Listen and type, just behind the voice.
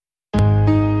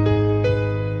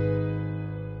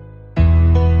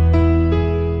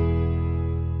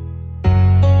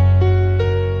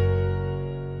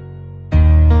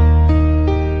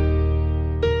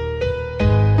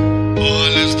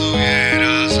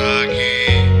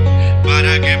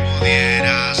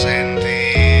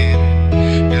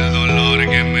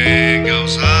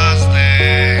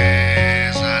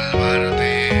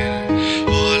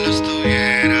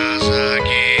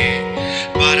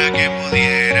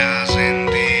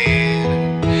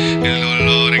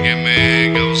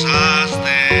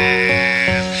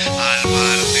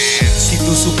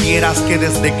supieras que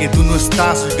desde que tú no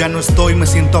estás, yo ya no estoy, me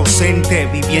siento ausente,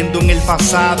 viviendo en el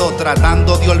pasado,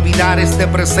 tratando de olvidar este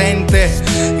presente.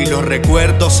 Y los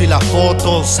recuerdos y las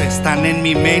fotos están en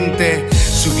mi mente.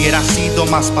 Si hubieras sido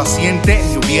más paciente,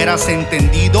 me hubieras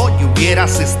entendido y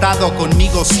hubieras estado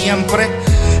conmigo siempre.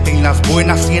 En las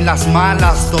buenas y en las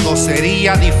malas todo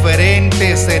sería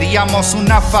diferente. Seríamos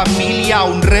una familia,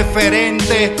 un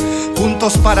referente,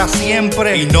 juntos para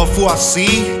siempre. Y no fue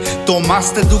así,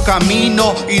 tomaste tu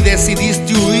camino y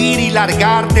decidiste huir y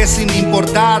largarte sin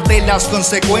importarte las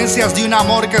consecuencias de un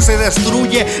amor que se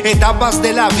destruye. Etapas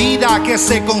de la vida que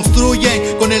se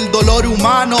construyen con el dolor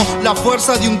humano, la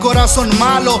fuerza de un corazón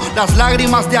malo, las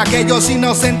lágrimas de aquellos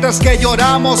inocentes que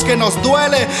lloramos, que nos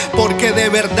duele porque de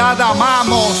verdad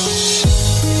amamos.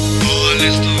 Ojalá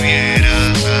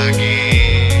estuvieras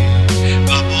aquí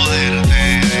para poderte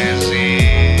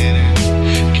decir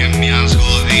que me has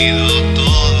jodido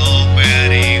todo,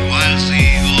 pero igual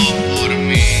sigo por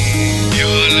mí. Y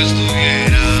ojalá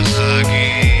estuvieras aquí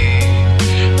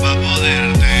para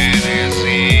poderte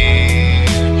decir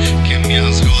que me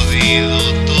has jodido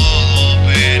todo,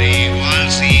 pero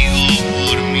igual sigo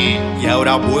por mí. Y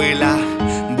ahora vuela,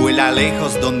 vuela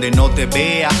lejos donde no te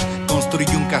vea.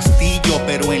 Construye un castillo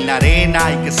pero en la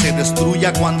arena, y que se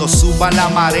destruya cuando suba la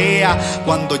marea.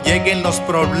 Cuando lleguen los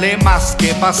problemas,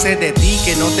 que pase de ti,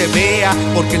 que no te vea,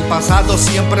 porque el pasado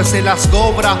siempre se las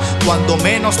cobra. Cuando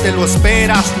menos te lo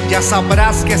esperas, ya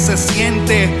sabrás que se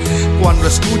siente. Cuando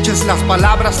escuches las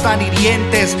palabras tan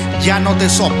hirientes, ya no te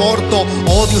soporto,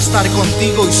 odio estar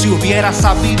contigo. Y si hubiera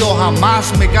sabido,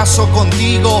 jamás me caso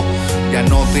contigo. Ya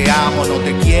no te amo, no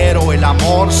te quiero, el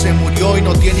amor se murió y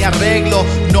no tiene arreglo.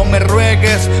 No me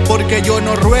ruegues porque yo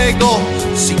no ruego.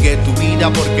 Sigue tu vida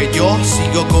porque yo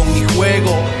sigo con mi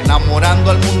juego,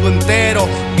 enamorando al mundo entero,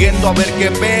 viendo a ver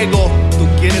qué pego. Tú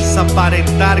quieres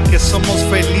aparentar que somos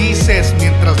felices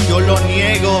mientras yo lo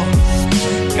niego.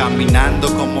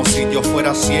 Caminando como si yo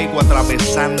fuera ciego,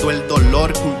 atravesando el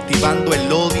dolor, cultivando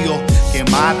el odio que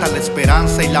mata la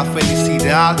esperanza y la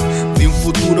felicidad de un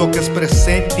futuro que es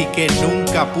presente y que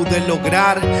nunca pude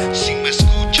lograr. Si me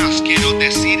escuchas, quiero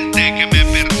decirte que me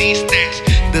perdiste.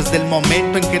 Desde el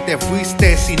momento en que te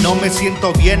fuiste, si no me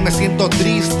siento bien, me siento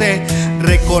triste,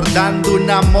 recordando un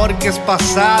amor que es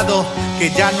pasado, que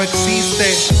ya no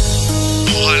existe.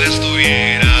 Ojalá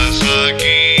estuvieras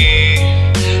aquí